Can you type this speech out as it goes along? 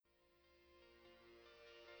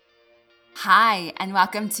Hi, and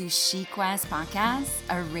welcome to Chic West Podcast,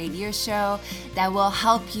 a radio show that will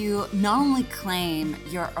help you not only claim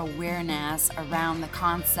your awareness around the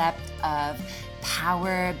concept of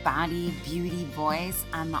power, body, beauty, voice,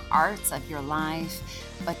 and the arts of your life,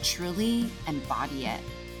 but truly embody it.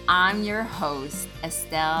 I'm your host,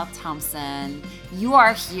 Estelle Thompson. You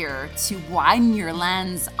are here to widen your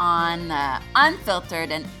lens on the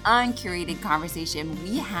unfiltered and uncurated conversation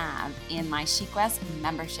we have in my Chic West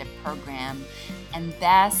membership program. And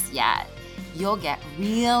best yet, you'll get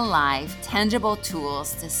real life, tangible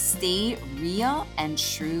tools to stay real and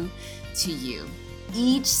true to you.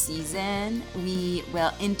 Each season, we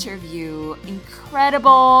will interview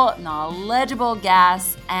incredible, knowledgeable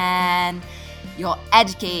guests, and you'll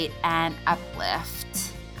educate and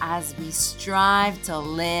uplift as we strive to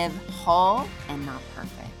live whole and not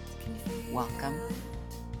perfect. Welcome.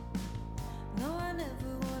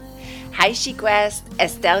 Hi, Chic West.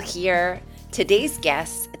 Estelle here. Today's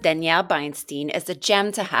guest, Danielle Beinstein, is a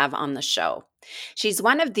gem to have on the show. She's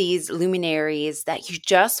one of these luminaries that you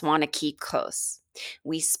just want to keep close.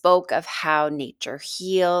 We spoke of how nature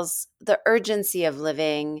heals, the urgency of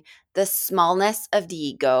living, the smallness of the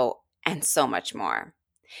ego, and so much more.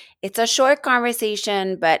 It's a short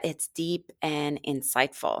conversation, but it's deep and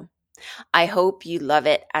insightful. I hope you love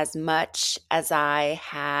it as much as I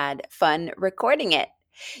had fun recording it.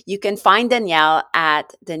 You can find Danielle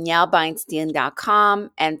at daniellebeinstein.com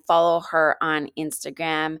and follow her on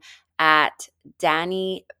Instagram at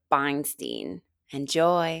Danny Beinstein.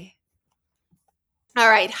 Enjoy. All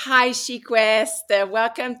right. Hi, Chic West.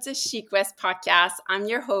 Welcome to Chic West Podcast. I'm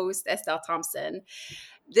your host, Estelle Thompson.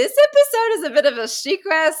 This episode is a bit of a Chic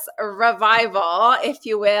West revival, if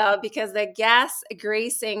you will, because the guest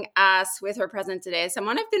gracing us with her presence today is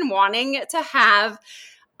someone I've been wanting to have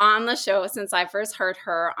on the show since I first heard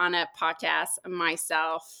her on a podcast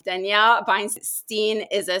myself. Danielle Beinstein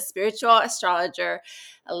is a spiritual astrologer,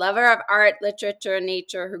 a lover of art, literature, and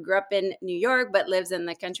nature who grew up in New York but lives in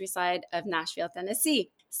the countryside of Nashville,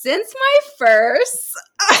 Tennessee. Since my first,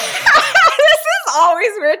 this is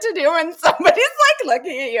always weird to do when somebody's like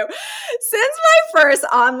looking at you. Since my first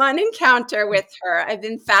online encounter with her, I've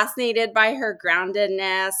been fascinated by her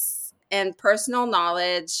groundedness and personal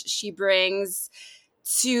knowledge she brings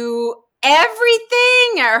to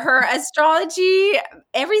everything, her astrology,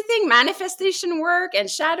 everything, manifestation work and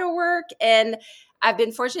shadow work. And I've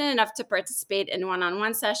been fortunate enough to participate in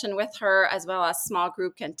one-on-one session with her as well as small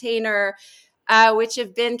group container, which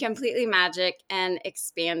have been completely magic and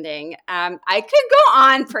expanding. I could go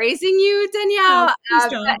on praising you, Danielle. No, please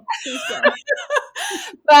don't. Please don't.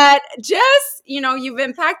 But just, you've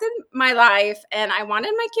impacted my life, and I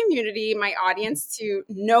wanted my community, my audience to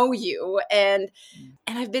know you. And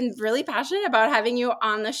I've been really passionate about having you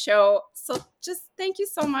on the show. So just thank you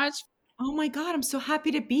so much. Oh my God, I'm so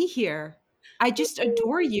happy to be here. I just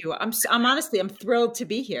adore you. I'm honestly, I'm thrilled to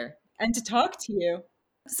be here and to talk to you.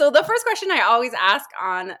 So the first question I always ask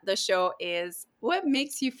on the show is, what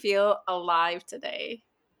makes you feel alive today?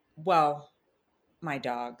 Well, my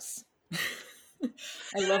dogs.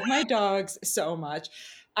 I love my dogs so much.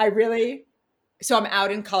 So I'm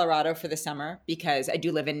out in Colorado for the summer because I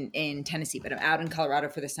do live in Tennessee, but I'm out in Colorado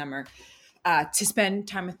for the summer to spend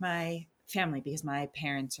time with my family because my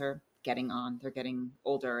parents are they're getting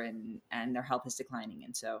older and their health is declining.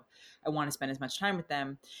 And so I want to spend as much time with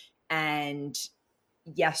them. And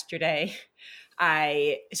yesterday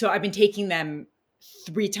I've been taking them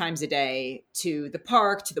 3 times a day to the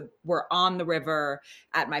park, we're on the river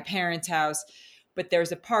at my parents' house, but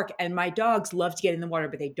there's a park and my dogs love to get in the water,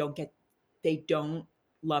 but they don't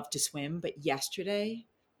love to swim. But yesterday,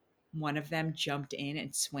 one of them jumped in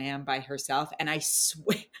and swam by herself. And I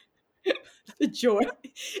swear the joy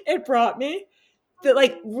it brought me,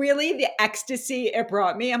 the ecstasy it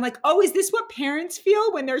brought me. I'm like, oh, is this what parents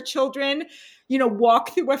feel when their children,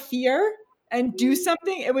 walk through a fear and do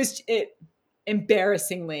something? It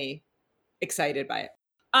embarrassingly excited by it.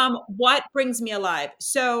 What brings me alive?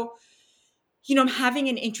 So, I'm having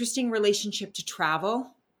an interesting relationship to travel.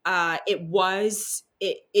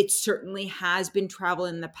 It certainly has been travel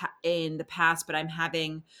in the past, but I'm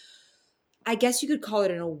having, I guess you could call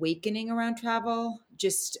it an awakening around travel,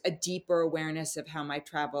 just a deeper awareness of how my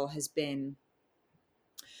travel has been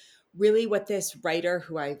really what this writer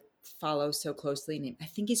who I follow so closely named, I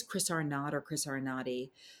think he's Chris Arnott or Chris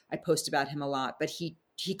Arnatti. I post about him a lot, but he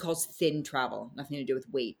calls thin travel, nothing to do with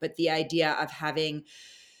weight, but the idea of having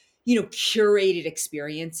curated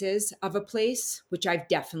experiences of a place, which I've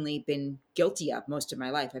definitely been guilty of most of my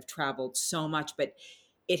life. I've traveled so much, but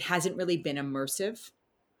it hasn't really been immersive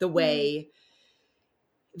the way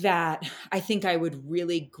that I think I would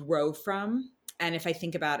really grow from. And if I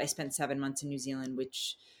think about, I spent 7 months in New Zealand,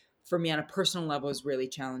 which for me on a personal level is really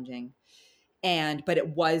challenging. But it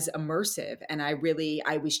was immersive. And I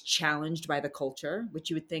was challenged by the culture, which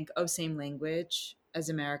you would think, oh, same language as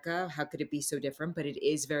America. How could it be so different? But it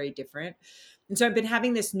is very different. And so I've been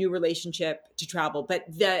having this new relationship to travel, but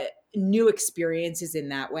the new experiences in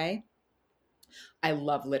that way. I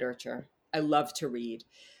love literature. I love to read.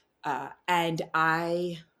 And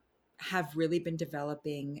I have really been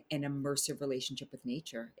developing an immersive relationship with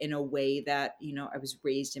nature in a way that, I was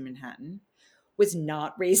raised in Manhattan, was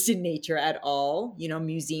not raised in nature at all.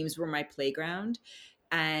 Museums were my playground.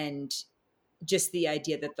 And just the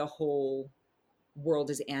idea that the whole world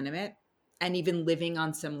is animate, and even living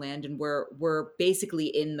on some land, and we're basically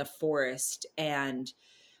in the forest, and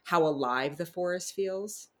how alive the forest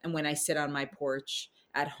feels. And when I sit on my porch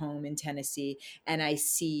at home in Tennessee and I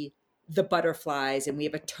see the butterflies, and we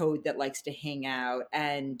have a toad that likes to hang out,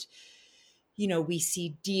 and we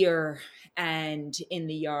see deer and in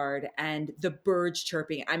the yard, and the birds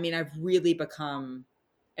chirping. I mean, I've really become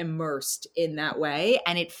immersed in that way,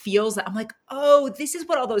 and it feels, I'm like, oh, this is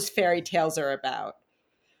what all those fairy tales are about.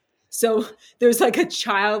 So there's like a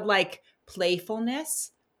childlike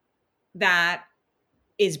playfulness that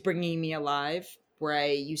is bringing me alive, where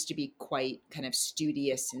I used to be quite kind of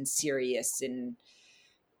studious and serious and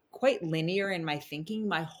quite linear in my thinking.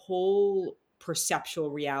 My whole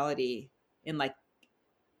perceptual reality in like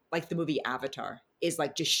the movie Avatar is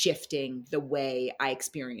like just shifting the way I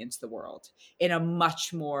experience the world in a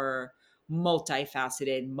much more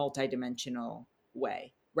multifaceted, multidimensional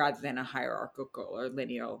way, rather than a hierarchical or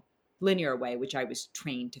linear way, which I was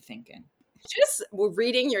trained to think in. Just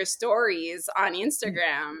reading your stories on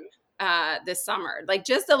Instagram this summer, like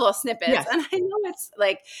just the little snippets. Yes. And I know it's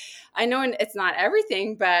like, I know it's not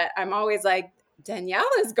everything, but I'm always like, Danielle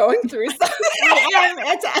is going through something. I am.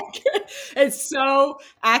 It's accurate. It's so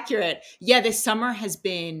accurate. Yeah, this summer has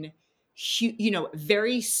been,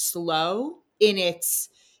 very slow in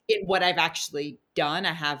what I've actually done.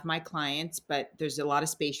 I have my clients, but there's a lot of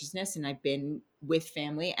spaciousness, and I've been with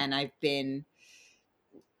family, and I've been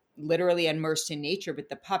literally immersed in nature with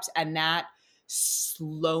the pups, and that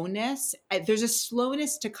slowness. There's a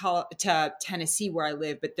slowness to Tennessee where I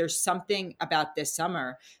live, but there's something about this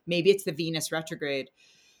summer. Maybe it's the Venus retrograde.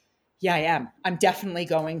 Yeah, I am. I'm definitely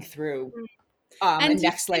going through a And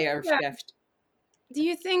next layer of shift. do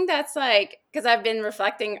you think that's like, because I've been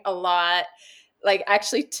reflecting a lot, like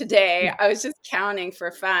actually today I was just counting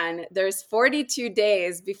for fun. There's 42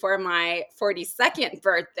 days before my 42nd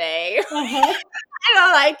birthday. Uh-huh.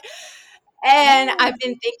 Like, and Yeah. I've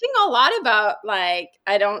been thinking a lot about, like,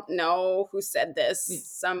 I don't know who said this,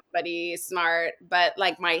 somebody smart, but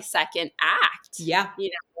like my second act, Yeah.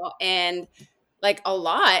 and like a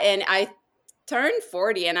lot. And I turned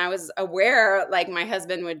 40 and I was aware, like my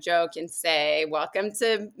husband would joke and say, welcome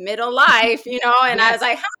to middle life, and I was Yes.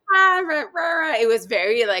 like, ha, rah, rah, rah. It was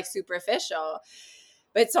very like superficial.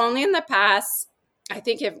 But it's only in the past, I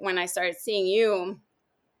think when I started seeing you,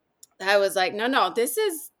 I was like, no, this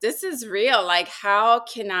is real. Like, how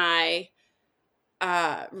can I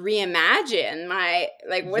reimagine my,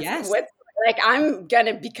 like, what's Yes. like, I'm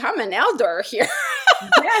gonna become an elder here.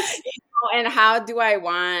 Yes. And how do I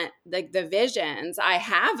want, like, the visions I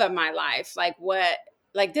have of my life? Like, what,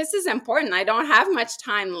 like, this is important. I don't have much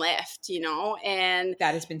time left, and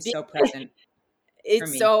That has been so present for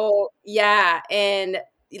it's me. so, yeah. And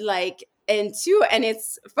like, and two, and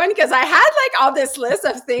it's funny because I had like all this list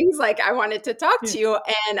of things like I wanted to talk Yeah. to you,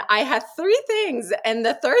 and I had three things, and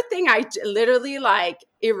the third thing I literally like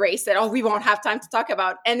erased it. Oh, we won't have time to talk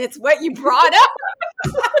about, and it's what you brought up.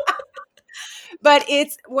 But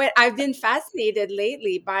it's what I've been fascinated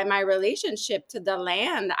lately by, my relationship to the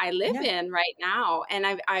land I live Yeah. in right now. And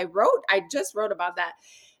I just wrote about that.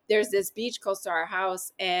 There's this beach close to our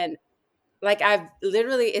house, and like I've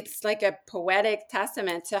literally, it's like a poetic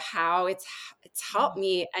testament to how it's helped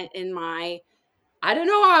me in my, I don't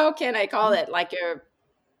know, how can I call it, like a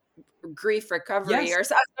grief recovery Yes.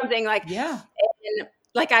 or something like. Yeah. And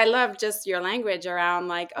like, I love just your language around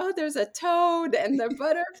like, oh, there's a toad and the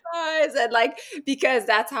butterflies, and like, because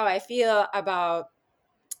that's how I feel about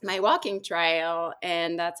my walking trail,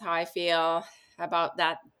 and that's how I feel about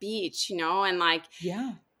that beach, and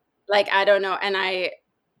Yeah. like I don't know, and I,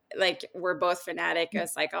 like, we're both fanatic of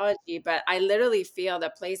psychology, but I literally feel the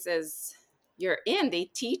places you're in, they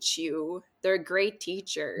teach you. They're great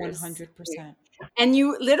teachers. 100%. And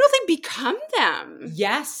you literally become them.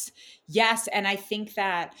 Yes. Yes. And I think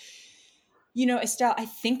that, Estelle, I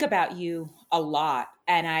think about you a lot.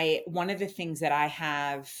 And one of the things that I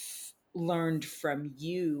have learned from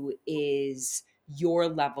you is your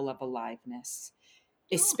level of aliveness,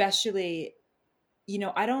 Oh. especially,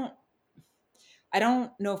 I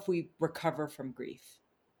don't know if we recover from grief.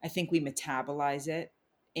 I think we metabolize it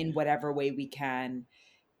in whatever way we can,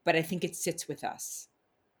 but I think it sits with us.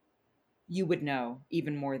 You would know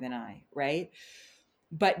even more than I, right?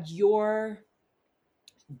 But your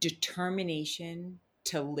determination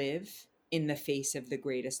to live in the face of the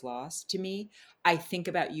greatest loss, to me, I think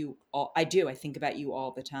about you all. I do. I think about you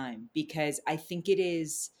all the time because I think it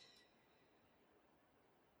is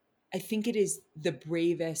the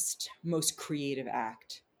bravest, most creative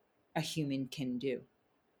act a human can do.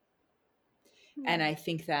 And I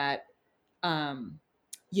think that, um,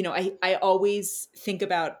 I always think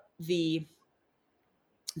about the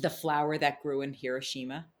flower that grew in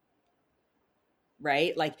Hiroshima,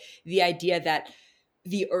 right? Like the idea that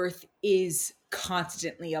the earth is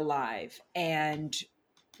constantly alive and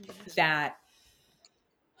Yes. that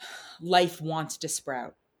life wants to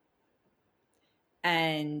sprout.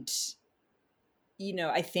 And,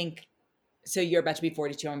 I think, so you're about to be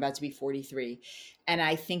 42, I'm about to be 43. And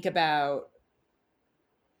I think about,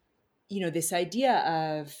 this idea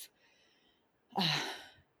of uh,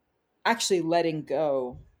 actually letting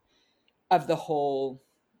go of the whole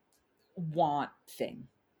want thing,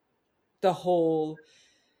 the whole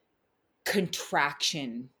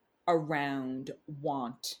contraction around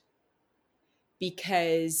want,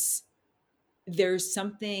 because there's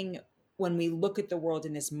something when we look at the world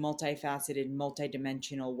in this multifaceted,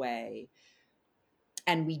 multidimensional way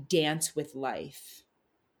and we dance with life.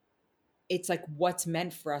 It's like what's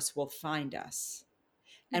meant for us will find us.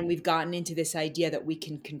 And we've gotten into this idea that we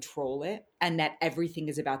can control it and that everything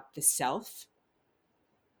is about the self,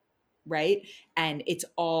 right? And it's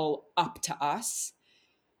all up to us.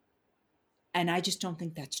 And I just don't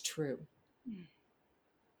think that's true.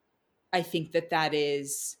 I think that that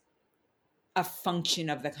is a function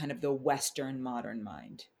of the kind of the Western modern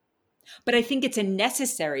mind. But I think it's a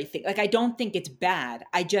necessary thing. Like, I don't think it's bad.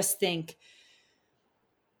 I just think,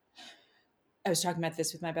 I was talking about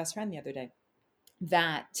this with my best friend the other day,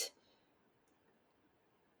 that,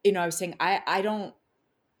 I was saying, I don't,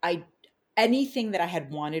 I, anything that I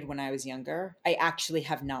had wanted when I was younger, I actually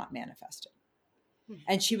have not manifested.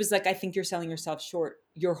 And she was like, I think you're selling yourself short.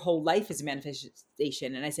 Your whole life is a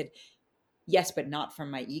manifestation. And I said, yes, but not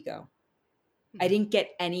from my ego. I didn't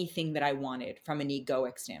get anything that I wanted from an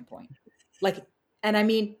egoic standpoint. Like, and I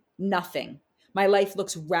mean, nothing. My life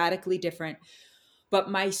looks radically different, but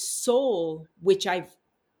my soul, which I've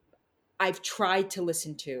tried to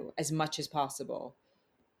listen to as much as possible,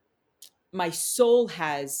 my soul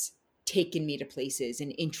has taken me to places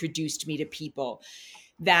and introduced me to people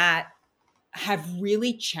that have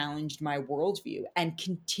really challenged my worldview and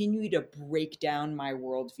continue to break down my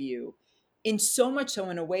worldview in so much so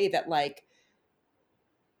in a way that, like,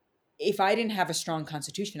 if I didn't have a strong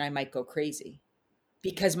constitution, I might go crazy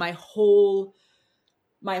because my whole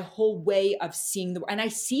way of seeing the, and I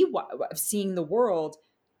see what of seeing the world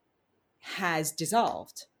has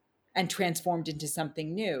dissolved and transformed into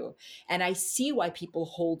something new. And I see why people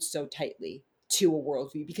hold so tightly to a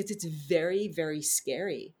worldview because it's very, very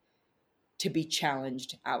scary to be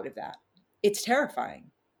challenged out of that. It's terrifying.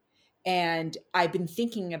 And I've been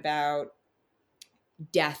thinking about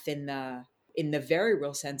death in the very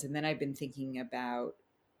real sense, and then I've been thinking about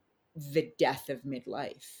the death of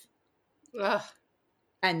midlife Ugh.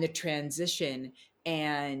 and the transition,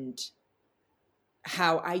 and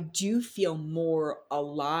how I do feel more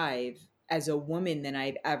alive as a woman than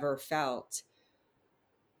I've ever felt.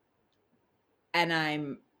 And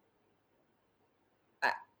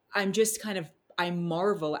I, I'm just kind of, I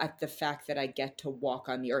marvel at the fact that I get to walk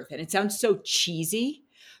on the earth. And it sounds so cheesy,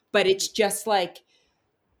 but it's just like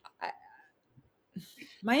I,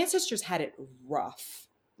 my ancestors had it rough.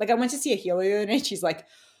 Like, I went to see a healer the other night. She's like,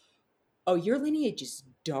 "Oh, your lineage is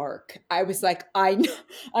dark." I was like, "I know,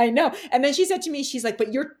 I know." And then she said to me, she's like,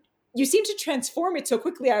 "But you seem to transform it so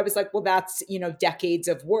quickly." I was like, "Well, that's, decades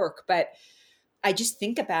of work." But I just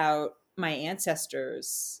think about my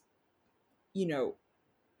ancestors, you know,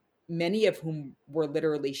 many of whom were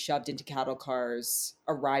literally shoved into cattle cars,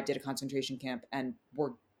 arrived at a concentration camp, and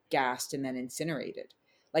were gassed and then incinerated.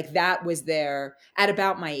 Like, that was their, at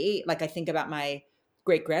about my age. Like, I think about my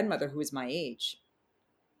great grandmother who was my age,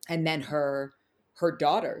 and then her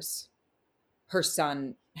daughters. Her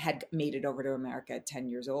son had made it over to America at 10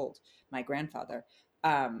 years old. My grandfather,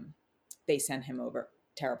 they sent him over.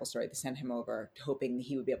 Terrible story. They sent him over hoping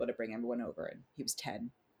he would be able to bring everyone over, and he was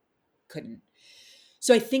 10, couldn't.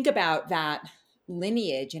 So I think about that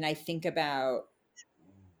lineage, and I think about,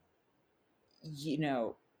 you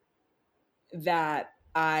know, that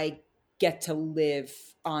I get to live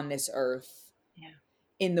on this earth Yeah.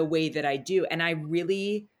 in the way that I do. And I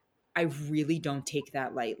really don't take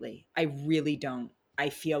that lightly. I really don't. I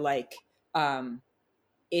feel like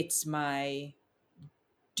it's my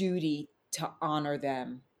duty to honor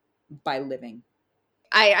them by living.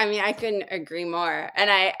 I mean, I couldn't agree more. And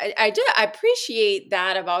I do appreciate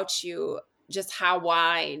that about you, just how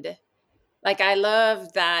wide. Like, I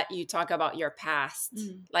love that you talk about your past,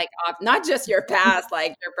 Mm. like, not just your past,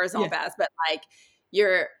 like your personal Yeah. past, but like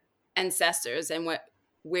your ancestors and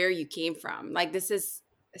where you came from. Like, this is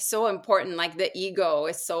so important. Like, the ego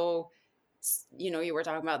is so, you were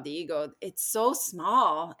talking about the ego. It's so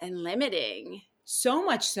small and limiting. So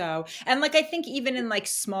much so. And like I think even in like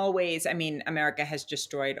small ways, I mean, America has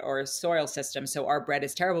destroyed our soil system, so our bread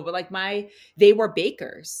is terrible. But like they were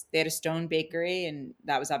bakers. They had a stone bakery and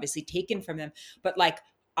that was obviously taken from them. But like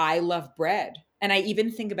I love bread. And I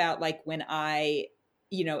even think about like when I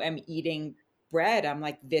am eating bread, I'm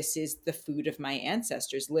like, this is the food of my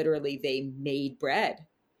ancestors. Literally, they made bread,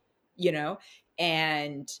 you know?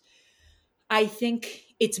 And I think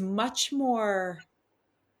it's much more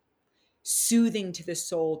soothing to the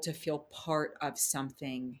soul to feel part of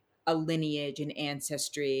something, a lineage, an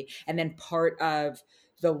ancestry, and then part of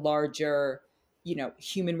the larger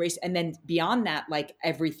human race. And then beyond that, like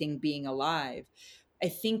everything being alive. I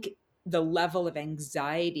think the level of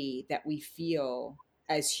anxiety that we feel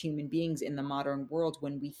as human beings in the modern world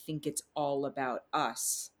when we think it's all about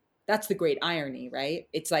us. That's the great irony, right?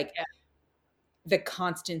 It's like Yeah. the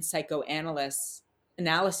constant psychoanalysis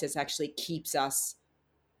analysis actually keeps us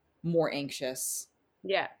more anxious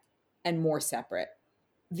Yeah. and more separate.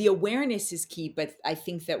 The awareness is key, but I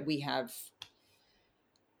think that we have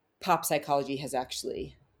pop psychology has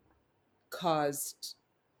actually caused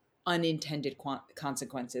unintended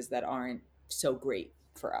consequences that aren't so great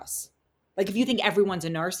for us. Like if you think everyone's a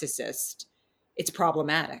narcissist, it's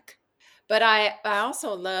problematic. But I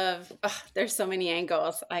also love, there's so many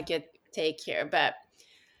angles I could take here, but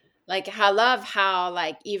like, I love how,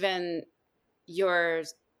 like, even your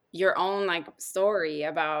your own, like, story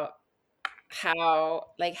about how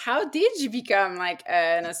did you become like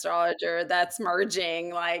an astrologer that's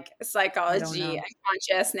merging like I don't psychology know. and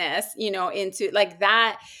consciousness, into like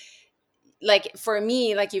that. Like, for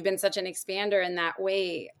me, like, you've been such an expander in that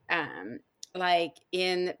way, like,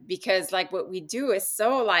 in because like what we do is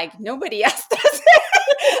so like nobody else does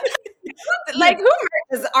it. Yeah, Like, who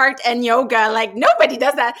does art and yoga? Like, nobody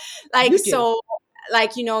does that. Like, you do. so,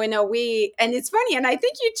 like, in a way, and it's funny, and I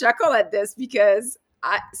think you chuckle at this because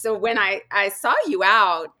so when I saw you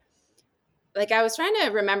out, like, I was trying to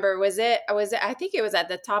remember, was it, I think it was at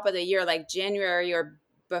the top of the year, like January or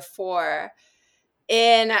before,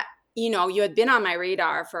 and you had been on my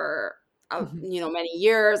radar for Mhm. many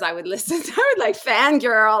years. I would listen to, I would like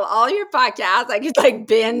fangirl all your podcasts. I could like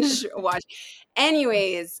binge watch.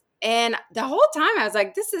 Anyways, and the whole time I was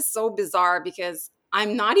like, this is so bizarre because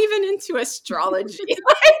I'm not even into astrology.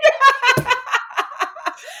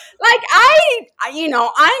 Like,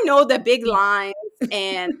 I know the big lines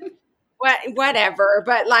and whatever,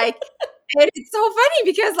 but like, it's so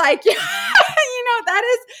funny because like, that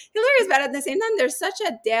is hilarious, but at the same time there's such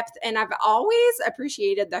a depth, and I've always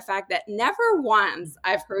appreciated the fact that never once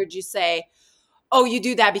I've heard you say, oh, you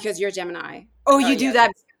do that because you're Gemini, oh, Oh you yeah, do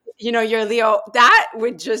that you're Leo. That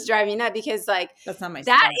would just drive me nuts because like that's not my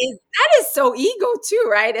that style. is so ego too,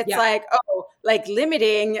 right? It's Yeah. like, oh, like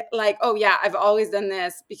limiting, like, oh yeah, I've always done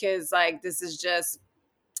this because like this is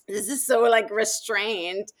so like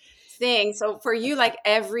restrained thing. So for you, like,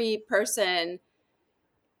 every person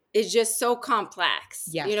is just so complex.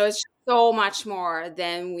 Yes. It's so much more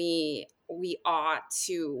than we ought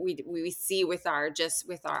to we see with our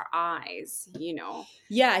eyes.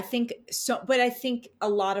 Yeah, I think so. But I think a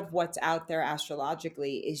lot of what's out there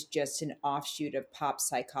astrologically is just an offshoot of pop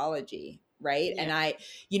psychology, right? Yeah. And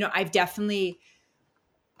I've definitely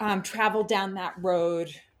traveled down that road,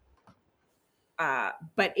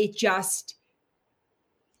 but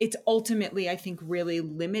it's ultimately, I think, really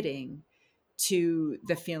limiting to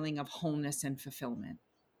the feeling of wholeness and fulfillment.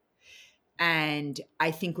 And I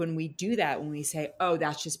think when we do that, when we say, oh,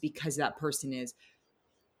 that's just because that person is,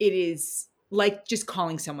 it is like just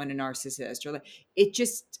calling someone a narcissist, or like it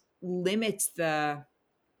just limits the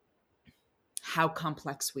how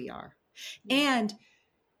complex we are. Yeah. And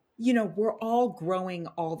we're all growing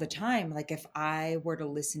all the time. Like if I were to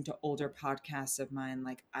listen to older podcasts of mine,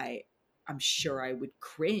 like I'm sure I would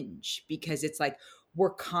cringe because it's like we're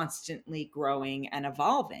constantly growing and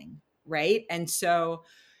evolving, right? And so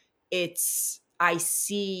I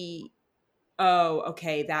see, oh,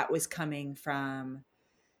 okay, that was coming from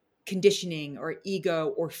conditioning or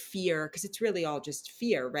ego or fear, because it's really all just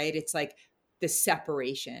fear, right? It's like the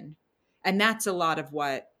separation. And that's a lot of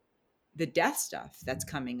what the death stuff that's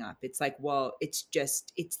coming up. It's like, well, it's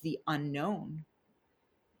the unknown.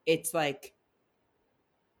 It's like,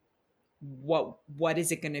 what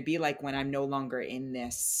is it going to be like when I'm no longer in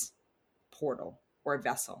this portal or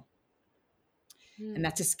vessel? And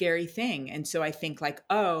that's a scary thing. And so I think like,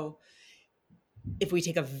 oh, if we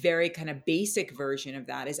take a very kind of basic version of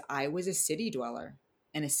that, is I was a city dweller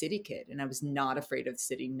and a city kid, and I was not afraid of the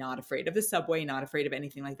city, not afraid of the subway, not afraid of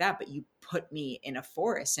anything like that. But you put me in a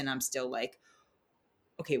forest and I'm still like,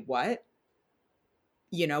 okay, what?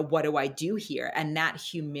 What do I do here? And that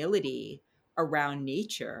humility around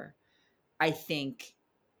nature, I think,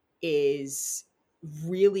 is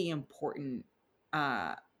really important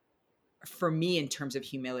for me in terms of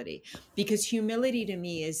humility, because humility to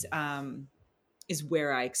me is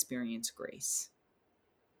where I experience grace,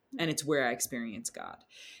 and it's where I experience God,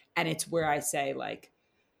 and it's where I say, like,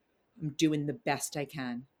 I'm doing the best I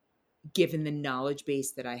can given the knowledge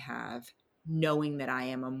base that I have, knowing that I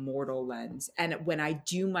am a mortal lens. And when I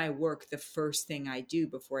do my work, the first thing I do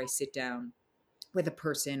before I sit down with a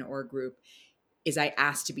person or a group is I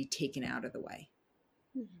ask to be taken out of the way.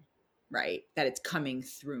 Right? That it's coming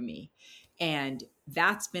through me. And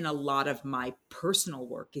that's been a lot of my personal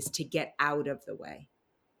work, is to get out of the way.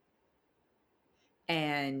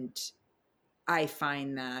 And I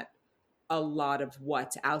find that a lot of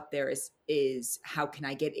what's out there is how can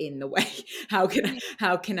I get in the way? How can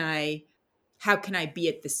I be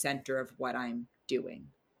at the center of what I'm doing?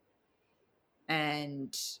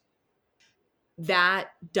 And that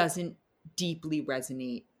doesn't deeply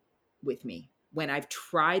resonate with me. When I've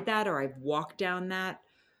tried that or I've walked down that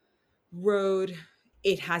road,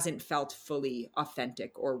 it hasn't felt fully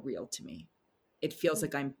authentic or real to me. It feels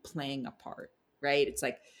like I'm playing a part, right? It's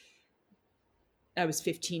like, I was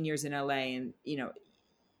 15 years in LA, and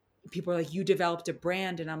people are like, you developed a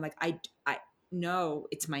brand, and I'm like, I no,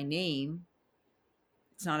 it's my name.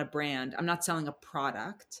 It's not a brand. I'm not selling a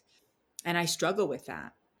product. And I struggle with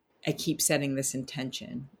that. I keep setting this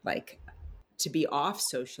intention, like, to be off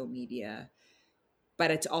social media,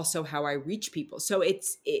 but it's also how I reach people. So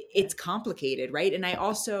it's complicated, right? And I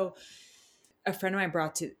also, a friend of mine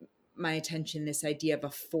brought to my attention this idea of a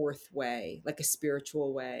fourth way, like a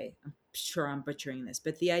spiritual way. I'm sure I'm butchering this,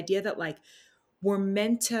 but the idea that, like, we're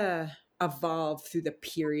meant to evolve through the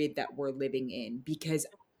period that we're living in, because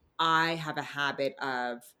I have a habit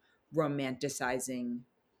of romanticizing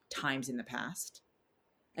times in the past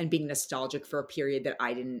and being nostalgic for a period that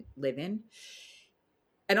I didn't live in.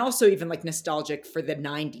 And also even like nostalgic for the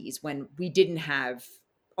 90s when we didn't have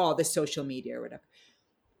all the social media or whatever.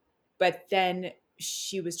 But then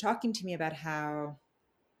she was talking to me about how,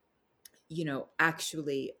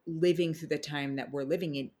 actually living through the time that we're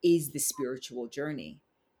living in is the spiritual journey.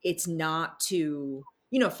 It's not to,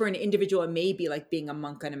 for an individual, it may be like being a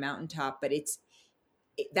monk on a mountaintop, but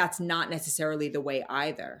that's not necessarily the way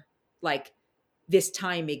either. Like, this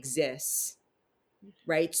time exists,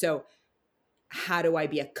 right? So how do I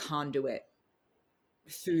be a conduit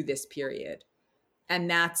through this period? And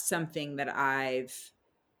that's something that I've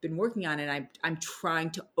been working on, and I'm trying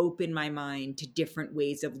to open my mind to different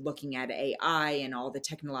ways of looking at AI and all the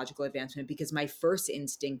technological advancement, because my first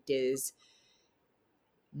instinct is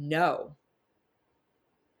no,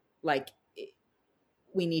 like,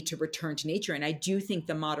 we need to return to nature. And I do think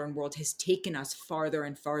the modern world has taken us farther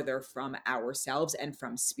and farther from ourselves and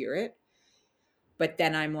from spirit. But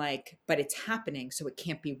then I'm like, but it's happening, so it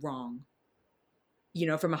can't be wrong.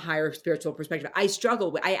 From a higher spiritual perspective, I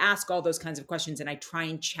ask all those kinds of questions, and I try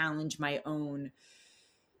and challenge my own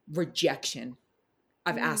rejection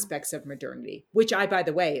of aspects of modernity, which I, by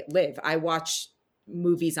the way, live. I watch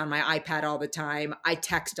movies on my iPad all the time. I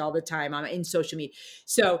text all the time. I'm in social media.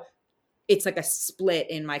 So it's like a split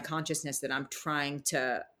in my consciousness that I'm trying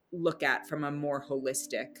to look at from a more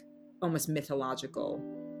holistic, almost mythological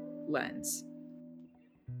lens.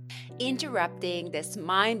 Interrupting this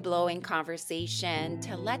mind-blowing conversation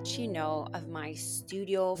to let you know of my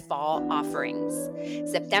studio fall offerings.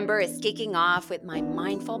 September is kicking off with my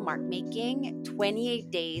Mindful Mark Making 28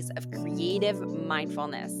 Days of Creative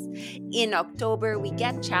Mindfulness. In October, we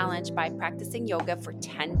get challenged by practicing yoga for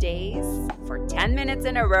 10 days, for 10 minutes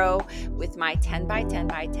in a row, with my 10 by 10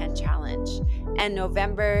 by 10 challenge. And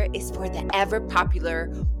November is for the ever-popular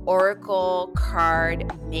Oracle card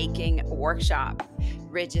making workshop.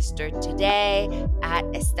 Register today at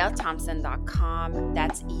EstelleThompson.com.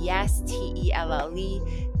 That's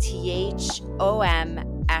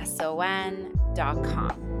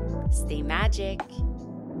EstelleThompson.com. Stay magic.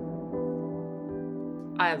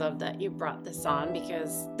 I love that you brought this on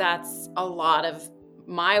because that's a lot of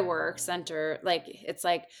my work center. Like, it's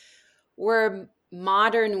like we're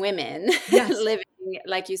modern women Yes. living,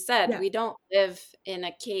 like you said, Yeah. we don't live in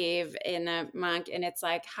a cave in a monk. And it's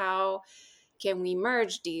like, how can we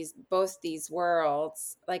merge both these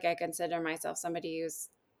worlds? Like, I consider myself somebody who's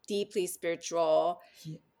deeply spiritual,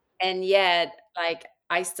 Ye- and yet, like,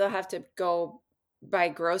 I still have to go buy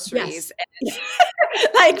Yes. groceries and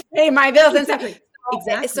like pay my bills and stuff.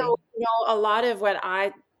 Exactly. So, Exactly. a lot of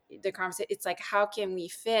the conversation, it's like, how can we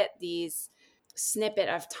fit these snippet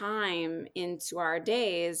of time into our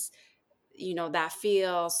days, that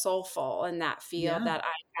feel soulful and that feel Yeah. that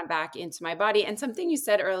I come back into my body. And something you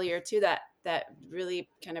said earlier too, that really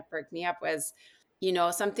kind of perked me up was,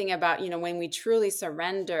 something about, when we truly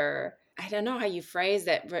surrender. I don't know how you phrase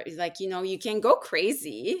it, but like, you can go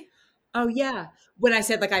crazy. Oh yeah. When I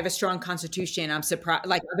said like I have a strong constitution, I'm surprised.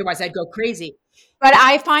 Like otherwise I'd go crazy. But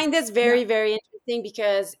I find this Yeah. very, very interesting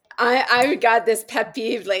because I got this pet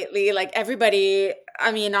peeve lately. Like, everybody,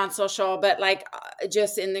 I mean, on social, but like,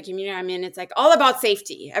 just in the community I'm in, it's like all about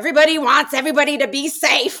safety. Everybody wants everybody to be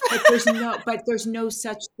safe. But there's no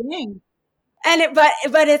such thing. And but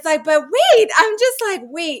it's like, but wait, I'm just like,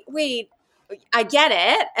 wait. I get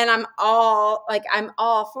it, and I'm all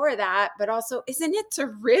for that, but also, isn't it to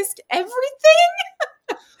risk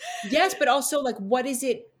everything? Yes, but also like what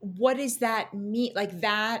does that mean? Like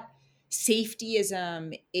that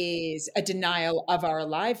safetyism is a denial of our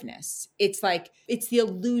aliveness. It's like it's the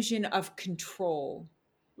illusion of control.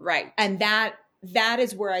 Right. And that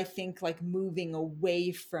is where I think like moving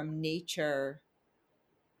away from nature,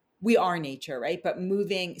 we are nature, right? But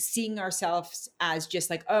moving, seeing ourselves as just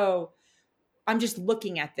like, oh, I'm just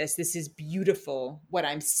looking at this. This is beautiful, what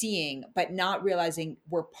I'm seeing, but not realizing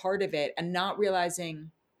we're part of it and not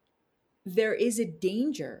realizing there is a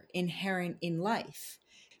danger inherent in life.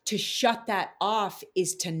 To shut that off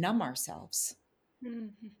is to numb ourselves,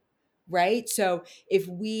 Mhm. right? So if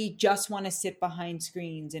we just want to sit behind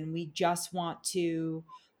screens and we just want to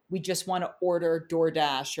order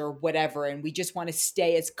DoorDash or whatever, and we just want to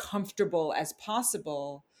stay as comfortable as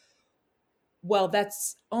possible, well,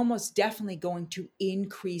 that's almost definitely going to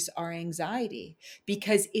increase our anxiety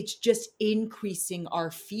because it's just increasing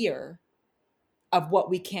our fear of what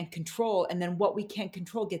we can't control. And then what we can't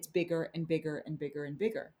control gets bigger and bigger and bigger and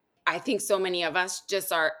bigger. I think so many of us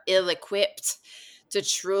just are ill-equipped to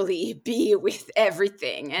truly be with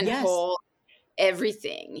everything and Yes. hold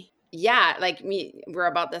everything. Yeah, like me, we're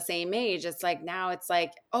about the same age. It's like, now it's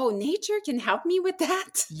like, oh, nature can help me with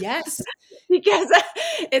that. Yes. Because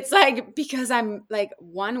it's like, because I'm like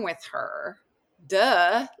one with her.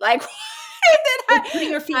 Duh. Like, why did Like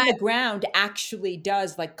putting our feet in I the ground actually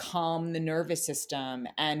does like calm the nervous system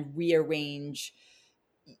and rearrange,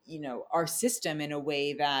 our system in a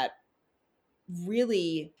way that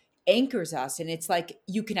really anchors us. And it's like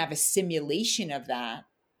you can have a simulation of that.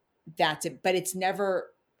 That's it. But it's never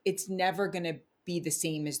going to be the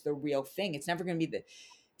same as the real thing. It's never going to be the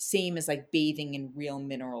same as like bathing in real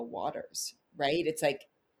mineral waters, right? It's like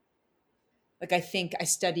I think I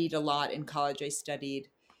studied a lot in college. I studied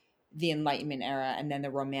the Enlightenment era and then the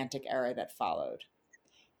Romantic era that followed.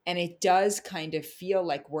 And it does kind of feel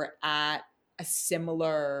like we're at a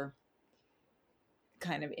similar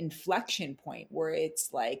kind of inflection point where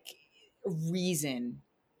it's like reason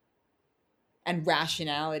and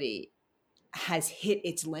rationality has hit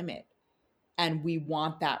its limit. And we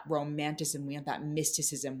want that romanticism, we want that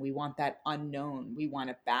mysticism, we want that unknown, we want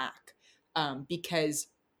it back, because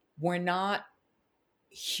we're not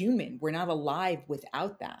human, we're not alive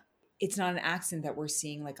without that. It's not an accident that we're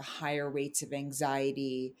seeing like a higher rates of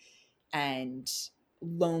anxiety and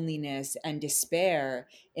loneliness and despair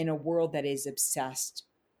in a world that is obsessed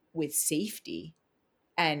with safety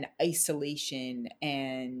and isolation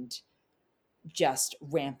and just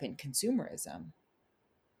rampant consumerism.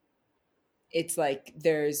 It's like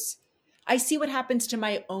I see what happens to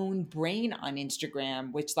my own brain on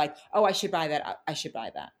Instagram, which like, oh, I should buy that. I should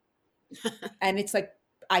buy that. And it's like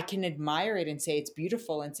I can admire it and say it's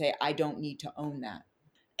beautiful and say I don't need to own that.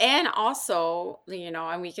 And also,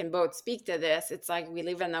 and we can both speak to this, it's like we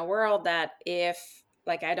live in a world that if,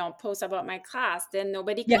 like, I don't post about my class, then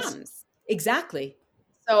nobody Yes, comes. exactly.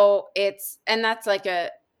 So and that's like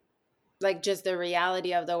just the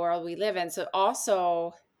reality of the world we live in. So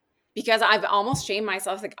also, because I've almost shamed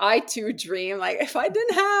myself, like, I too dream, like, if I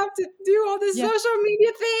didn't have to do all this Yeah. social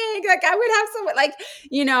media thing, like, I would have someone, like,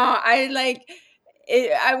 I like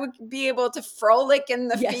I would be able to frolic in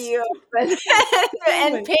the Yes. field and, and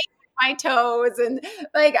Totally. paint my toes, and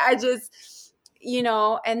like, I just,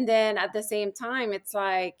 and then at the same time, it's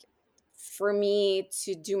like, for me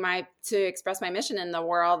to express my mission in the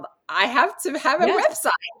world, I have to have a Yes.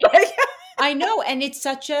 website. I know. And it's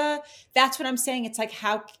that's what I'm saying. It's like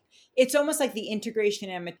it's almost like the integration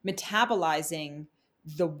and metabolizing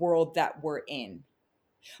the world that we're in.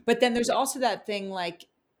 But then there's also that thing like,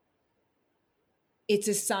 it's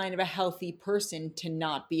a sign of a healthy person to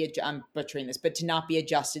not be, I'm butchering this, but to not be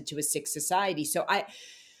adjusted to a sick society. So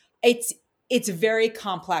it's, it's very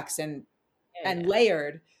complex and Yeah.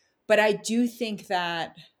 layered, but I do think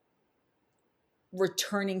that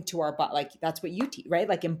returning to our body, like that's what you teach, right?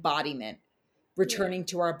 Like embodiment, Yeah. returning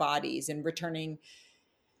to our bodies and returning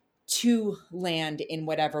to land in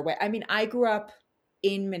whatever way. I mean, I grew up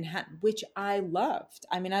in Manhattan, which I loved.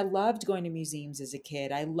 I mean, I loved going to museums as a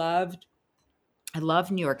kid. I loved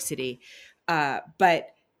New York City.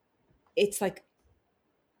 But it's like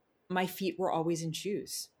my feet were always in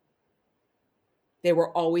shoes. They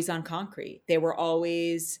were always on concrete. They were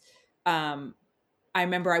always, I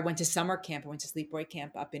remember I went to summer camp. I went to sleepaway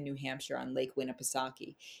camp up in New Hampshire on Lake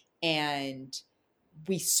Winnipesaukee. And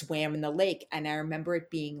we swam in the lake. And I remember it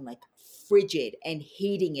being like frigid and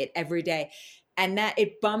hating it every day. And that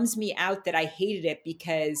it bums me out that I hated it,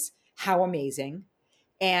 because how amazing.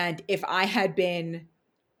 And if I had been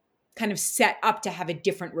kind of set up to have a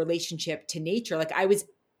different relationship to nature, like I was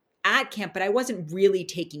at camp, but I wasn't really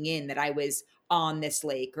taking in that I was on this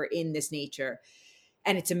lake or in this nature.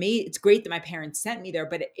 And it's amazing. It's great that my parents sent me there,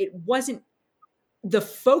 but it wasn't the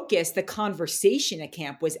focus. The conversation at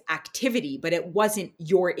camp was activity, but it wasn't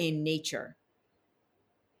you're in nature.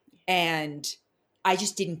 And I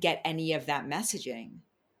just didn't get any of that messaging.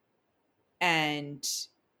 And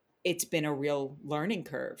it's been a real learning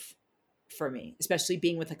curve for me, especially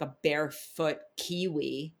being with like a barefoot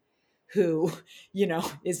Kiwi who,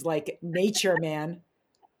 is like nature man.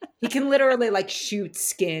 He can literally like shoot,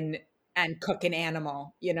 skin, and cook an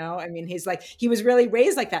animal, I mean, he was really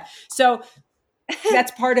raised like that. So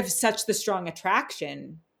that's part of such the strong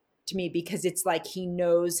attraction to me, because it's like he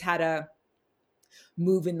knows how to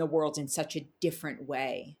move in the world in such a different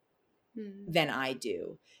way than I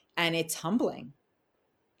do. And it's humbling.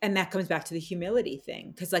 And that comes back to the humility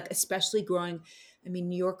thing. Because like, especially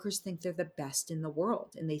New Yorkers think they're the best in the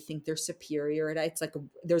world and they think they're superior. And it's like,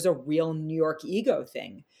 there's a real New York ego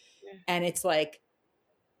thing. Yeah. And it's like,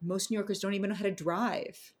 most New Yorkers don't even know how to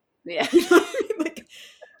drive. Yeah. You know what I mean? Like,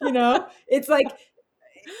 it's like,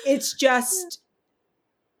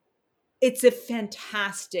 it's a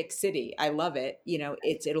fantastic city. I love it.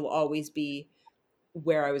 It'll always be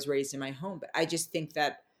where I was raised in my home. But I just think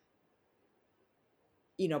that,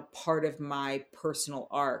 part of my personal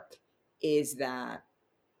arc is that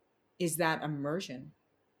immersion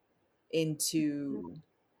into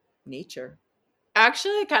nature.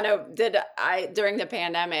 Actually, kind of during the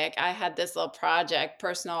pandemic, I had this little project,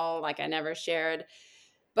 personal, like I never shared,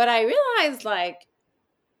 but I realized like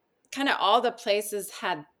kind of all the places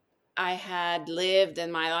I had lived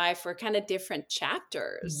in my life were kind of different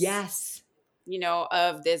chapters. Yes.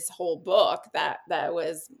 Of this whole book that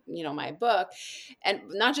was, my book. And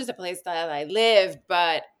not just the place that I lived,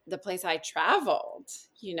 but the place I traveled,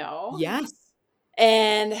 Yes.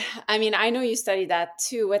 And I mean, I know you studied that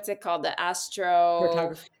too. What's it called? The astro.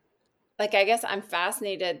 Photography. Like, I guess I'm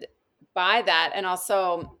fascinated by that. And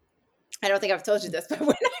also, I don't think I've told you this, but when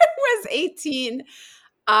I was 18,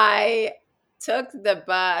 I took the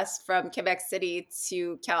bus from Quebec City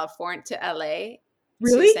to California to LA to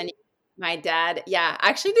Really? send my dad. Yeah, I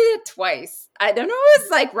actually did it twice. I don't know what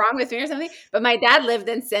was like wrong with me or something, but my dad lived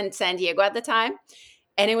in San Diego at the time.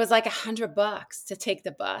 And it was like $100 to take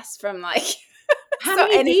the bus from like, How so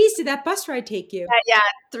many days did that bus ride take you? yeah,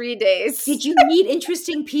 3 days. Did you meet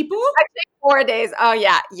interesting people? Actually, 4 days. Oh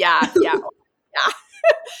yeah. Yeah.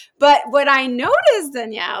 But what I noticed,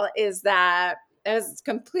 Danielle, is that it was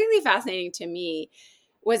completely fascinating to me.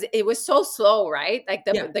 It was so slow, right? Like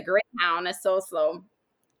the Greyhound is so slow.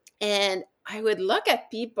 And I would look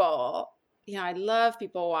at people, I love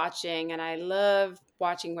people watching, and I love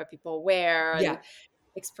watching what people wear and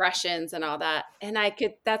expressions and all that. And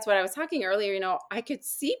that's what I was talking earlier, I could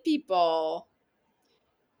see people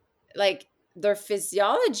like their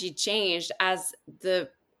physiology changed as the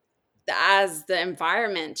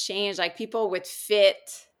environment changed. Like people would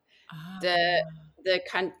fit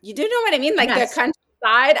you do know what I mean? Like the countryside.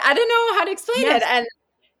 I don't know how to explain it. And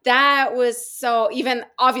that was so, even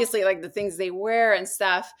obviously like the things they wear and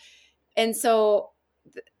stuff. And so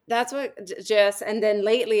that's what and then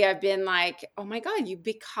lately I've been like, oh my God, you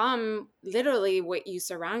become literally what you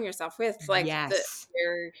surround yourself with. Like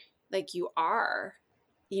you're like, you are,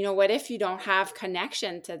 what if you don't have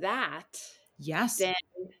connection to that? Yes. Then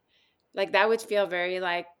like that would feel very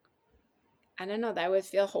like I don't know, that would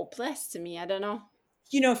feel hopeless to me. I don't know.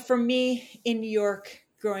 For me in New York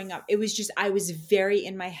growing up, it was just, I was very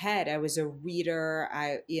in my head. I was a reader.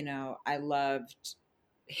 I loved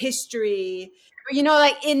history.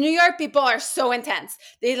 Like in New York, people are so intense.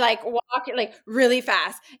 They like walk like really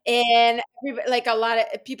fast, and like a lot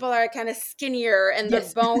of people are kind of skinnier and they're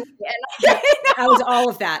Yes. bony. And Yep. I was all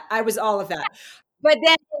of that. I was all of that. but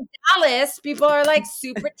then in Dallas, people are like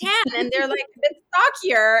super tan and they're like a bit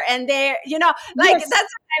stockier, and they're like that's Yes. what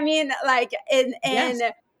I mean. Like Yes.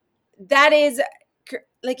 and that is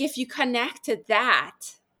like if you connect to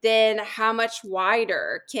that, then how much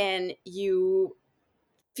wider can you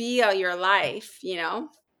feel your life?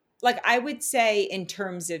 Like I would say in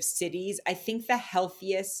terms of cities, I think the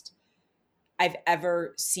healthiest I've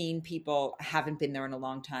ever seen people, I haven't been there in a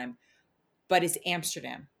long time, but it's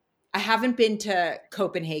Amsterdam. I haven't been to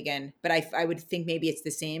Copenhagen, but I would think maybe it's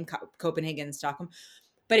the same, Copenhagen and Stockholm.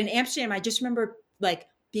 But in Amsterdam, I just remember like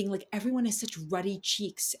being like, everyone has such ruddy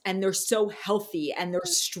cheeks and they're so healthy and they're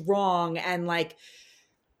strong. And like,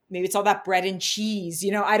 maybe it's all that bread and cheese,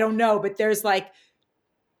 I don't know, but there's like,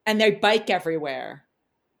 and they bike everywhere.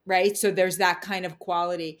 Right. So there's that kind of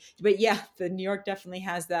quality. But yeah, the New York definitely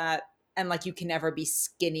has that. And like, you can never be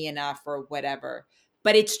skinny enough or whatever.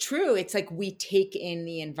 But it's true. It's like we take in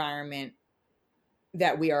the environment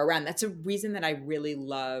that we are around. That's a reason that I really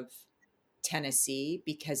love Tennessee,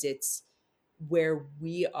 because it's where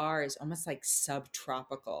we are is almost like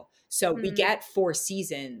subtropical. So we Mm. get 4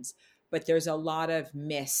 seasons, but there's a lot of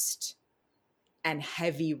mist and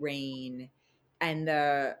heavy rain, and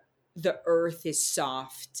the earth is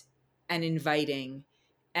soft and inviting,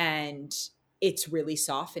 and it's really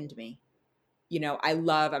softened me. I'm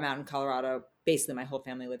out in Colorado. Basically my whole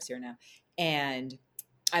family lives here now, and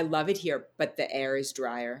I love it here, but the air is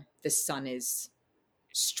drier, the sun is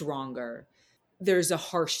stronger, there's a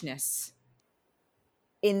harshness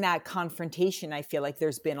in that confrontation. I feel like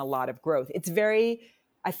there's been a lot of growth. It's very,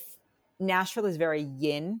 Nashville is very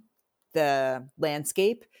yin, the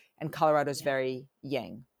landscape, and Colorado's very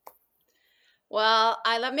yang. Well,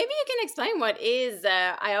 I love. Maybe you can explain what is.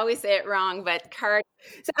 I always say it wrong, but card.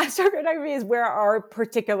 So astrocartography is where our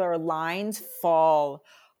particular lines fall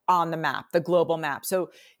on the map, the global map. So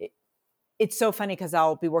it's so funny because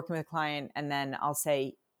I'll be working with a client and then I'll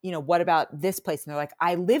say, what about this place? And they're like,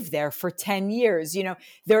 I lived there for 10 years.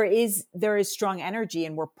 There is strong energy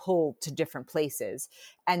and we're pulled to different places.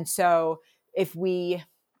 And so if we're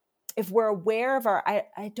aware of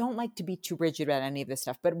I don't like to be too rigid about any of this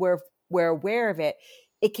stuff, but we're aware of it,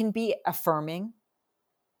 it can be affirming.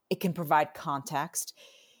 It can provide context.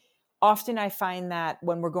 Often I find that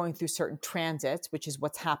when we're going through certain transits, which is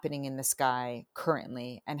what's happening in the sky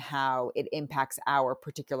currently and how it impacts our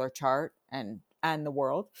particular chart and the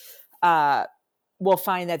world, we'll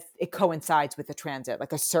find that it coincides with the transit,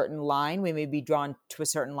 like a certain line. We may be drawn to a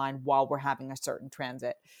certain line while we're having a certain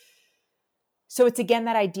transit. So it's again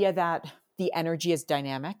that idea that the energy is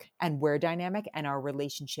dynamic and we're dynamic and our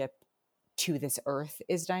relationship to this earth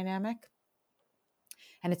is dynamic.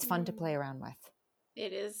 And it's fun to play around with.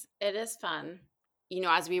 It is. It is fun.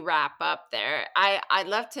 As we wrap up there, I'd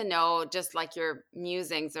love to know just like your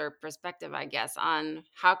musings or perspective, I guess, on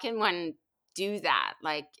how can one do that,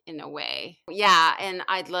 like in a way. Yeah, and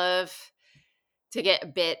I'd love to get a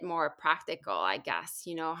bit more practical, I guess.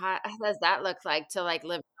 How does that look like to like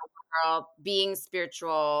live in the world, being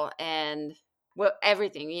spiritual, and what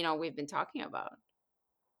everything we've been talking about.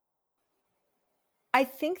 I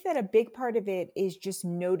think that a big part of it is just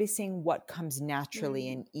noticing what comes naturally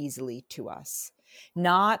Mm, and easily to us,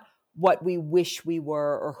 not what we wish we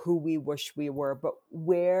were or who we wish we were, but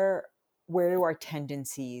where do our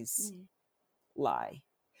tendencies mm, lie,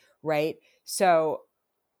 right? So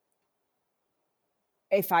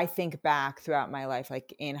if I think back throughout my life,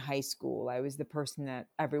 like in high school, I was the person that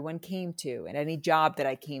everyone came to, and any job that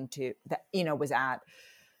I came to that was at,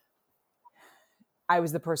 I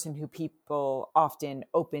was the person who people often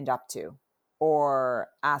opened up to or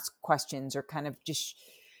asked questions or kind of just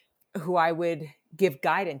who I would give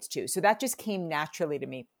guidance to. So that just came naturally to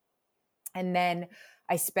me. And then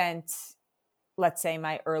I spent, let's say,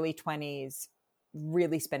 my early 20s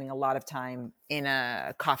really spending a lot of time in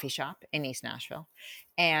a coffee shop in East Nashville.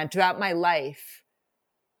 And throughout my life,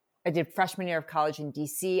 I did freshman year of college in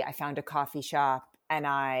DC. I found a coffee shop and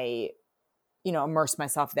I immersed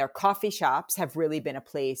myself there. Coffee shops have really been a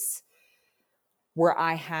place where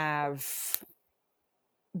I have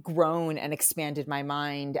grown and expanded my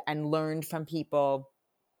mind and learned from people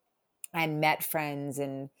and met friends.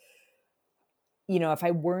 And, if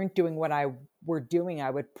I weren't doing what I were doing,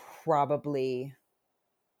 I would probably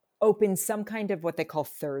open some kind of what they call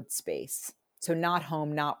third space. So not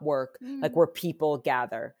home, not work, like Mm. where people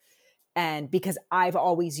gather. And because I've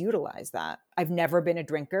always utilized that. I've never been a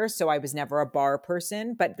drinker, so I was never a bar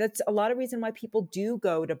person, but that's a lot of reason why people do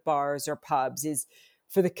go to bars or pubs, is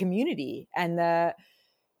for the community and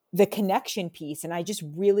the connection piece. And I just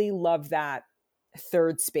really love that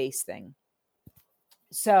third space thing.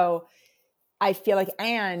 So I feel like,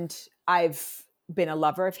 and I've been a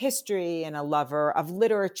lover of history and a lover of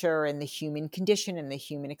literature and the human condition and the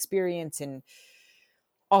human experience, and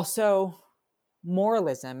also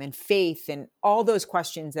moralism and faith and all those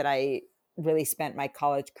questions that I really spent my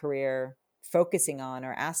college career focusing on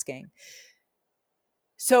or asking.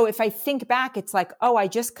 So if I think back, it's like, oh, I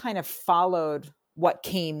just kind of followed what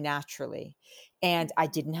came naturally. And I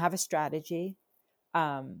didn't have a strategy.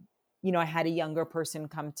 Um, I had a younger person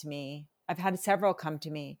come to me. I've had several come to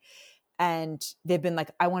me, and they've been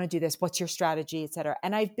like, I want to do this. What's your strategy, et cetera.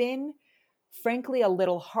 And I've been, frankly, a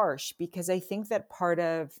little harsh, because I think that part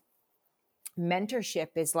of mentorship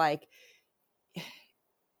is like,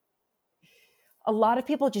 a lot of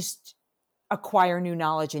people just acquire new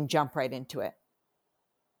knowledge and jump right into it.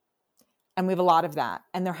 And we have a lot of that.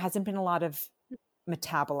 And there hasn't been a lot of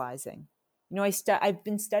metabolizing. I've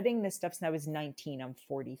been studying this stuff since I was 19. I'm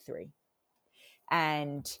 43.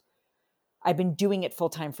 And I've been doing it full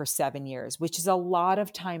time for 7 years, which is a lot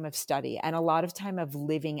of time of study and a lot of time of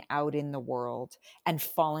living out in the world and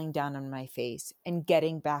falling down on my face and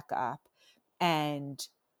getting back up and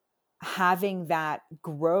having that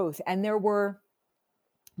growth. And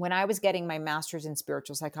when I was getting my master's in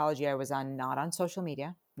spiritual psychology, I was not on social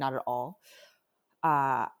media, not at all.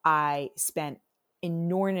 I spent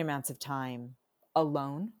inordinate amounts of time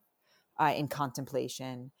alone in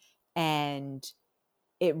contemplation. And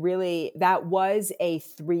that was a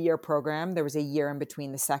 3-year program. There was a year in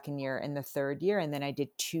between the second year and the third year. And then I did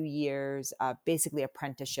 2 years, basically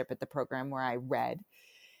apprenticeship at the program, where I read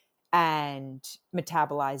and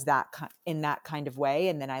metabolized that in that kind of way.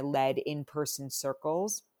 And then I led in-person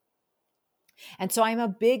circles. And so I'm a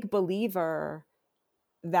big believer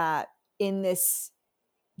that in this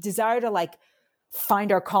desire to like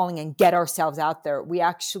find our calling and get ourselves out there, we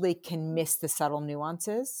actually can miss the subtle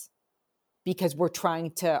nuances because we're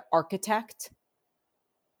trying to architect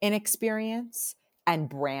an experience and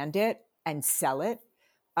brand it and sell it.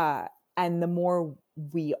 And the more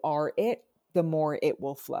we are it, the more it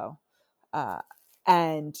will flow.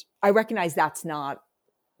 And I recognize that's not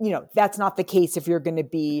the case if you're going to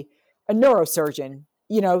be a neurosurgeon.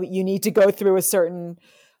 You need to go through a certain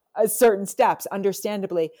steps,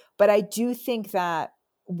 understandably. But I do think that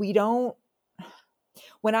when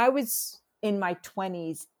I was in my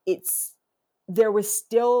 20s, it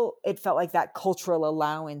felt like that cultural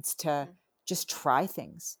allowance to just try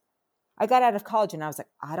things. I got out of college and I was like,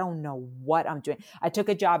 I don't know what I'm doing. I took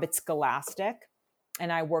a job at Scholastic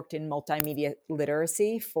and I worked in multimedia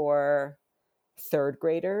literacy for third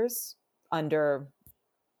graders under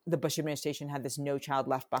the Bush administration. Had this No Child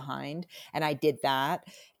Left Behind. And I did that.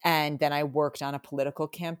 And then I worked on a political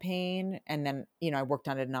campaign. And then, I worked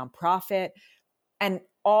on a nonprofit. And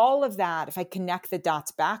all of that, if I connect the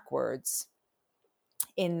dots backwards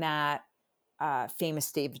in that famous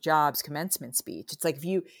Steve Jobs commencement speech, it's like if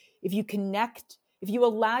you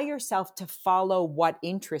allow yourself to follow what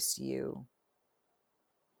interests you,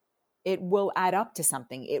 it will add up to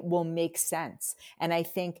something. It will make sense. And I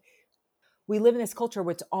think we live in this culture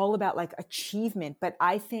where it's all about like achievement. But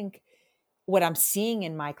I think what I'm seeing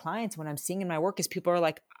in my clients, what I'm seeing in my work is people are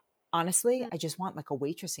like, honestly, I just want like a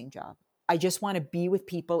waitressing job. I just want to be with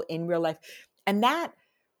people in real life. And that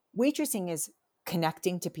waitressing is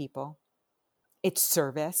connecting to people. It's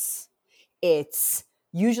service. It's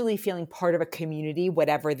usually feeling part of a community,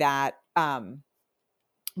 whatever the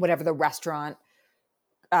restaurant,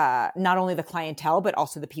 not only the clientele, but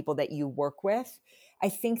also the people that you work with. I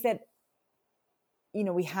think that,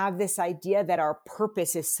 we have this idea that our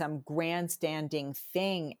purpose is some grandstanding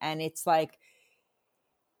thing. And it's like,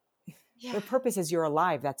 the purpose is you're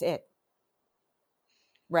alive. That's it.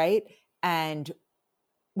 Right. And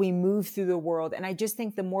we move through the world. And I just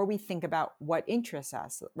think the more we think about what interests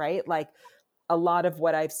us, right? Like a lot of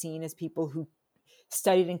what I've seen is people who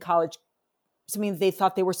studied in college, something they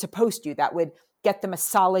thought they were supposed to, that would get them a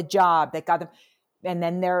solid job, that got them, and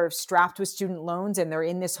then they're strapped with student loans and they're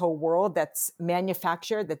in this whole world that's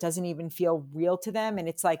manufactured that doesn't even feel real to them. And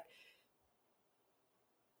it's like,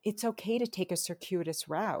 it's okay to take a circuitous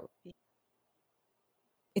route.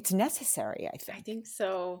 It's necessary, I think. I think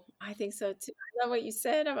so. I think so too. I love what you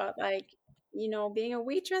said about like, being a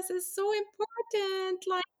waitress is so important.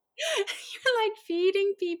 Like you're like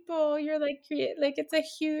feeding people. You're like like it's a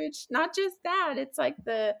huge, not just that. It's like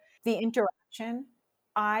the The interaction.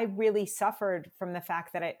 I really suffered from the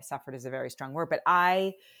fact that I suffered is a very strong word, but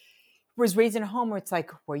I was raised in a home where it's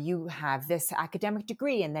like, where you have this academic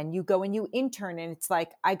degree and then you go and you intern. And it's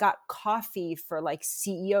like, I got coffee for like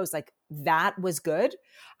CEOs. Like that was good.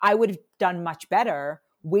 I would have done much better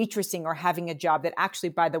waitressing or having a job that actually,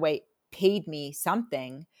 by the way, paid me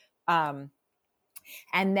something. And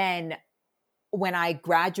then when I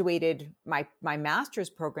graduated my master's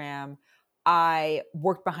program, I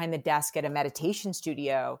worked behind the desk at a meditation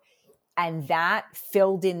studio, and that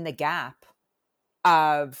filled in the gap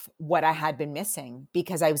of what I had been missing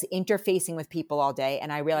because I was interfacing with people all day,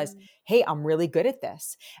 and I realized, hey, I'm really good at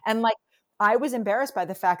this. And like, I was embarrassed by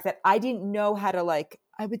the fact that I didn't know how to, like,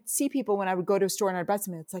 I would see people when I would go to a store and I'd buy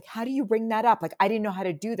something. It's like, how do you bring that up? Like, I didn't know how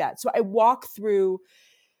to do that. So I walked through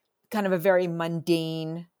kind of a very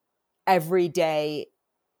mundane, everyday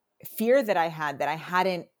fear that I had, that I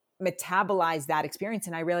hadn't metabolized that experience.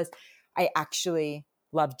 And I realized I actually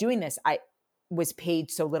love doing this. I was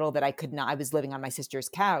paid so little that I could not, I was living on my sister's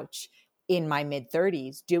couch in my mid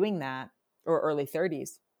 30s doing that, or early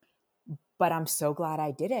 30s. But I'm so glad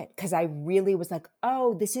I did it, because I really was like,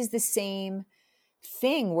 oh, this is the same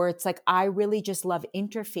thing where it's like, I really just love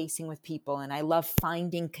interfacing with people, and I love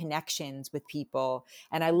finding connections with people,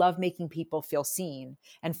 and I love making people feel seen.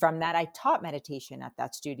 And from that, I taught meditation at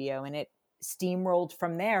that studio, and it steamrolled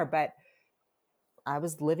from there. But I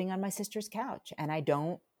was living on my sister's couch, and I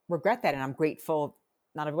don't regret that. And I'm grateful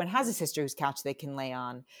not everyone has a sister whose couch they can lay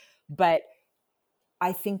on. But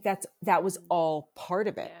I think that was all part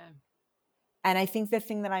of it. Yeah. And I think the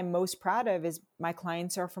thing that I'm most proud of is my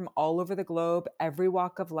clients are from all over the globe, every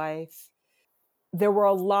walk of life. There were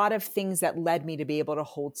a lot of things that led me to be able to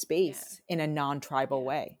hold space in a non-tribal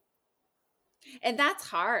way. And that's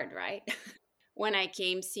hard, right? When I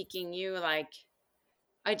came seeking you, like,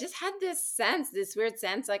 I just had this sense, this weird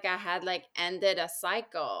sense, like I had like ended a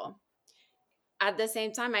cycle. At the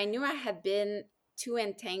same time, I knew I had been too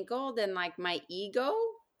entangled in like my ego.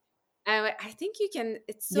 And I think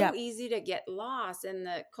it's so Yeah. easy to get lost in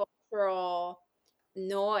the cultural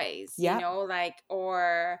noise, Yeah. like,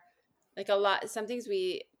 or like a lot, some things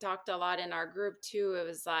we talked a lot in our group too. It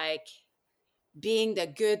was like being the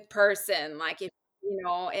good person, like, if,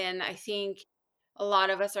 and I think a lot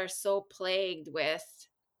of us are so plagued with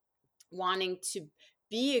wanting to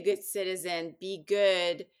be a good citizen, be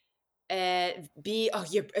good, oh,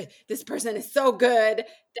 this person is so good,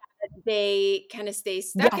 that they kind of stay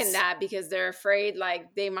stuck in Yes. that because they're afraid,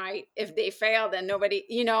 like, they might, if they fail, then nobody,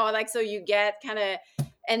 like, so you get kind of,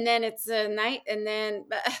 and then it's a night, and then,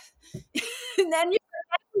 and then you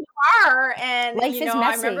forget who you are. And, Life is I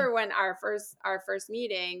messy. remember when our first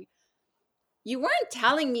meeting, you weren't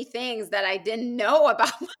telling me things that I didn't know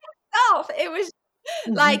about myself. It was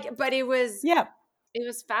like, but it was Yeah.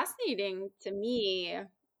 fascinating to me.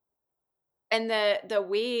 And the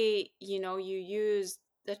way, you use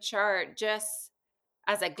the chart just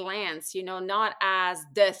as a glance, not as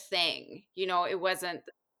the thing, it wasn't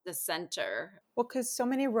the center. Well, because so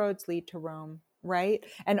many roads lead to Rome, right?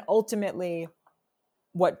 And ultimately,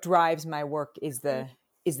 what drives my work is the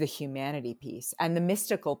humanity piece and the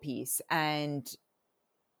mystical piece, and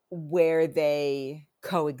where they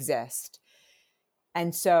coexist.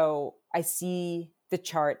 And so I see the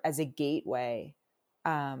chart as a gateway,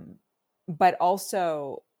 but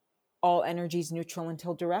also all energy is neutral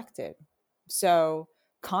until directed. So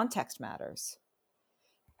context matters.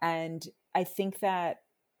 And I think that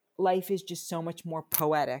life is just so much more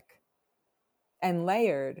poetic and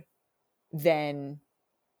layered than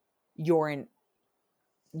you're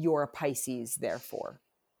a Pisces, therefore,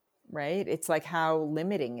 right? It's like, how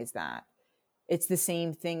limiting is that? It's the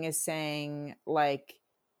same thing as saying, like,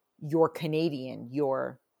 you're Canadian,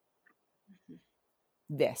 you're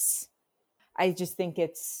this. I just think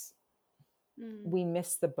Mm. we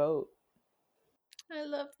miss the boat. I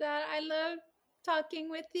love that. I love talking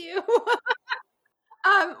with you.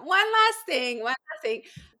 One last thing.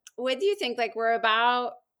 What do you think? Like, we're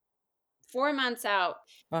about 4 months out,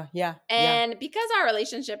 Yeah, yeah. and because our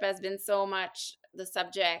relationship has been so much, the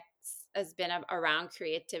subject has been around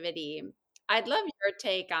creativity. I'd love your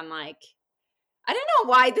take on, like, I don't know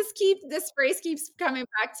why this phrase keeps coming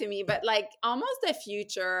back to me, but like almost the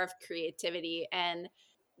future of creativity and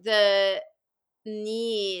the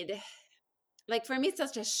need. Like, for me, it's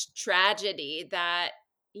such a tragedy that,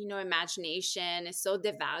 imagination is so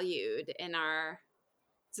devalued in our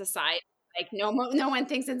society. Like, no one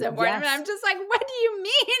thinks it's important. And Yes, I'm just like, what do you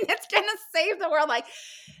mean it's gonna save the world? Like,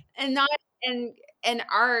 and not and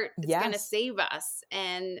art, it's gonna yes. save us.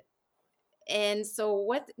 And so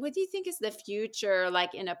what do you think is the future,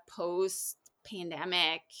 like, in a post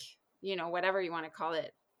pandemic? whatever you want to call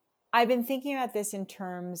it. I've been thinking about this in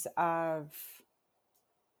terms of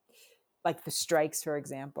like the strikes, for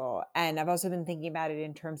example. And I've also been thinking about it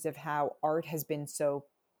in terms of how art has been so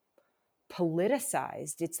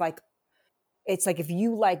politicized. It's like if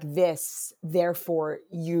you like this, therefore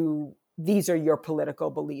these are your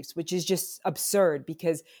political beliefs, which is just absurd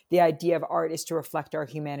because the idea of art is to reflect our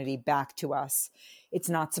humanity back to us. It's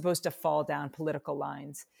not supposed to fall down political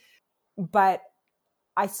lines. But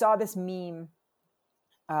I saw this meme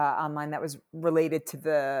online that was related to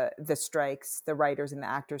the strikes, the writers and the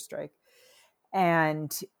actors strike,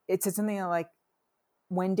 and it said something like,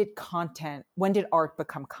 when did art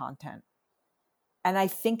become content? And I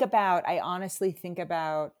honestly think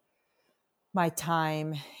about my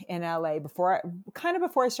time in LA before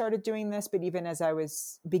I started doing this, but even as I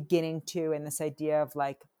was beginning to, and this idea of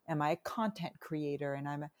like, am I a content creator?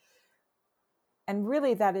 And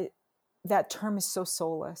really that term is so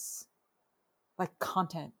soulless, like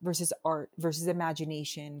content versus art versus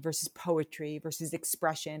imagination versus poetry versus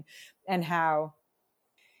expression, and how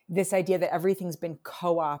this idea that everything's been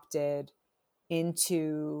co-opted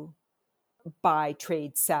into buy,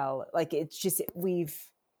 trade, sell. Like it's just,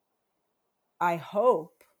 I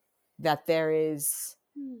hope that there is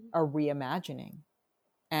Hmm. a reimagining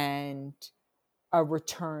and a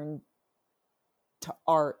return to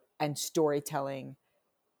art and storytelling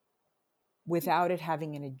without it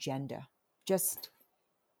having an agenda. Just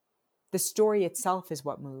the story itself is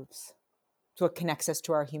what moves. It's what connects us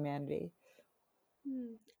to our humanity.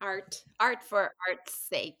 Art for art's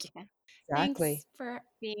sake. Exactly. Thanks for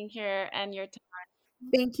being here and your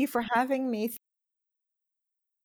time. Thank you for having me.